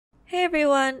Hey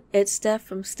everyone, it's Steph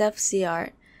from Steph's Sea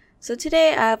Art. So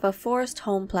today I have a forest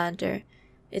home planter.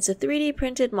 It's a 3D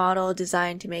printed model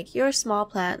designed to make your small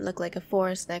plant look like a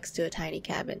forest next to a tiny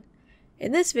cabin.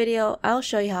 In this video, I'll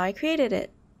show you how I created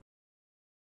it.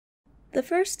 The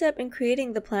first step in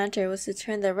creating the planter was to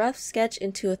turn the rough sketch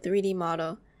into a 3D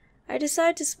model. I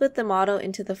decided to split the model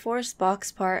into the forest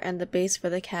box part and the base for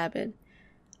the cabin.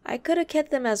 I could have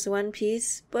kept them as one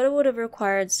piece, but it would have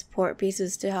required support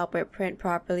pieces to help it print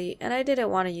properly, and I didn't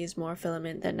want to use more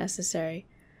filament than necessary.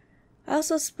 I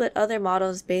also split other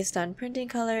models based on printing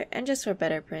color and just for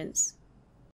better prints.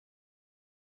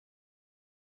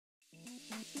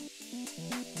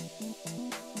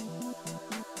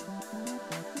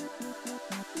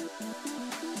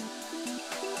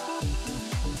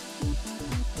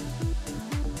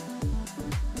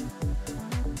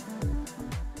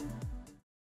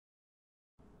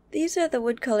 These are the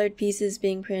wood-colored pieces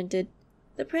being printed.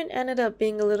 The print ended up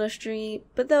being a little stringy,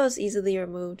 but that was easily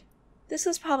removed. This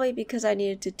was probably because I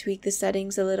needed to tweak the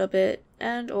settings a little bit,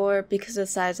 or because the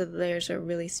size of the layers are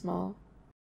really small.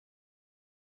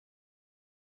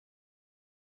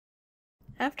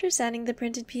 After sanding the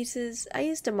printed pieces, I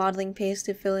used a modeling paste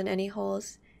to fill in any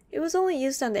holes. It was only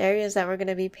used on the areas that were going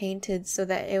to be painted so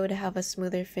that it would have a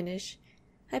smoother finish.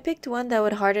 I picked one that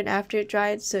would harden after it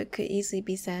dried so it could easily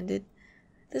be sanded.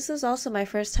 This was also my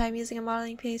first time using a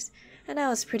modeling paste, and I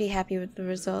was pretty happy with the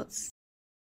results.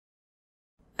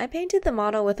 I painted the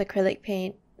model with acrylic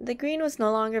paint. The green was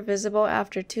no longer visible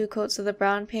after 2 coats of the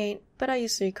brown paint, but I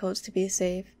used 3 coats to be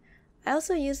safe. I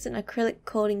also used an acrylic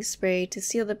coating spray to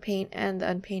seal the paint and the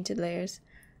unpainted layers.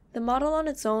 The model on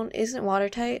its own isn't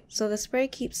watertight, so the spray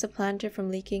keeps the planter from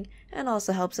leaking and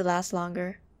also helps it last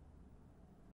longer.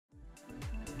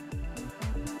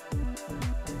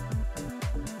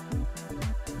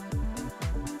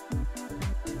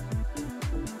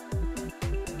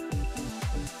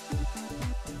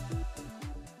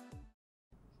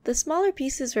 The smaller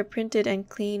pieces were printed and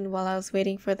cleaned while I was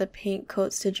waiting for the paint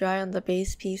coats to dry on the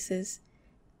base pieces.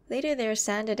 Later they were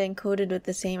sanded and coated with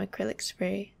the same acrylic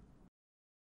spray.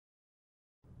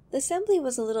 The assembly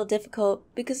was a little difficult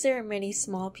because there were many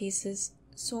small pieces,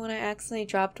 so when I accidentally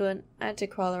dropped one, I had to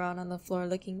crawl around on the floor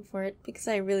looking for it because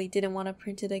I really didn't want to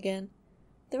print it again.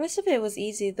 The rest of it was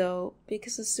easy though,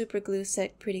 because the super glue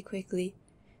set pretty quickly.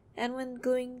 And when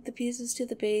gluing the pieces to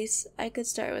the base, I could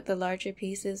start with the larger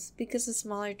pieces because the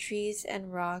smaller trees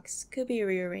and rocks could be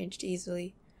rearranged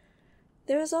easily.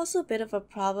 There was also a bit of a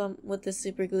problem with the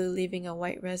super glue leaving a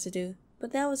white residue,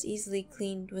 but that was easily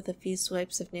cleaned with a few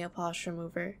swipes of nail polish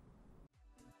remover.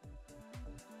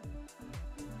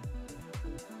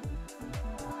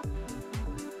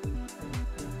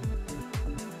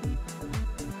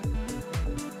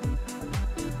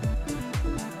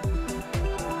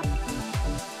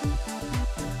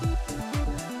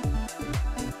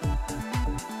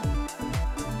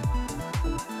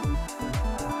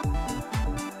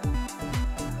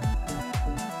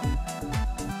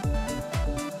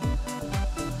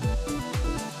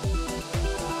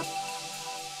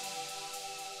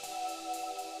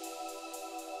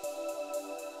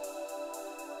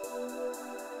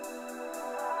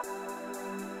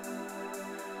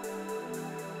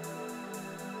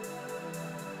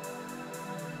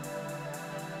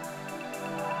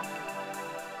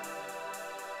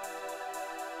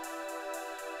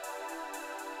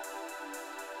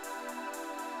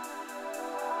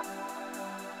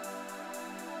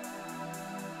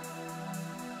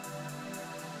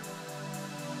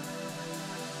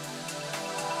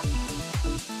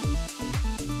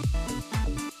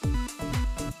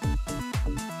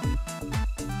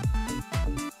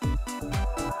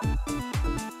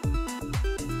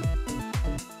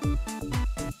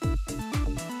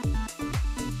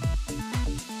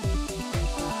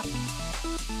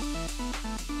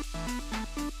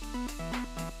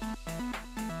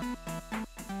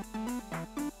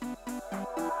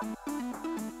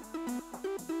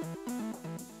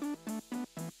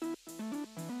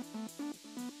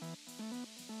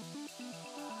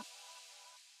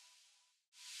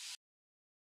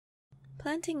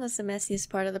 Planting was the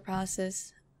messiest part of the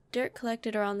process. Dirt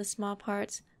collected around the small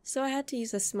parts, so I had to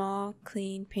use a small,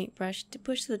 clean paintbrush to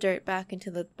push the dirt back into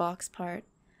the box part.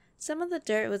 Some of the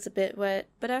dirt was a bit wet,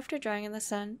 but after drying in the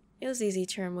sun, it was easy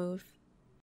to remove.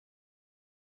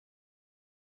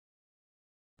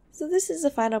 So this is the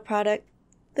final product.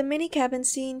 The mini cabin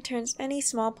scene turns any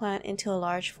small plant into a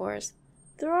large forest.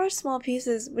 There are small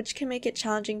pieces which can make it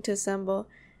challenging to assemble,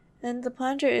 and the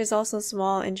planter is also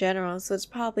small in general, so it's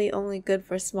probably only good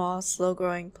for small,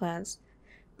 slow-growing plants.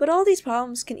 But all these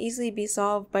problems can easily be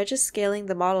solved by just scaling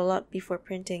the model up before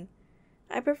printing.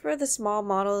 I prefer the small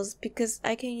models because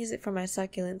I can use it for my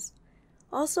succulents.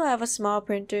 Also, I have a small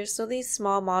printer, so these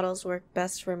small models work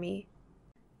best for me.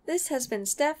 This has been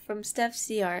Steph from Steph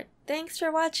C Art. Thanks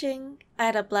for watching! I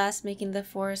had a blast making the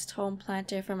forest home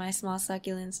planter for my small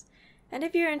succulents. And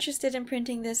if you're interested in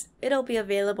printing this, it'll be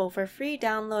available for free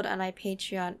download on my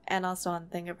Patreon and also on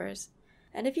Thingiverse.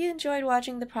 And if you enjoyed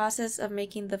watching the process of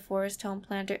making the forest home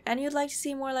planter and you'd like to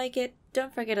see more like it,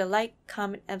 don't forget to like,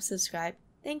 comment, and subscribe.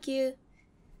 Thank you!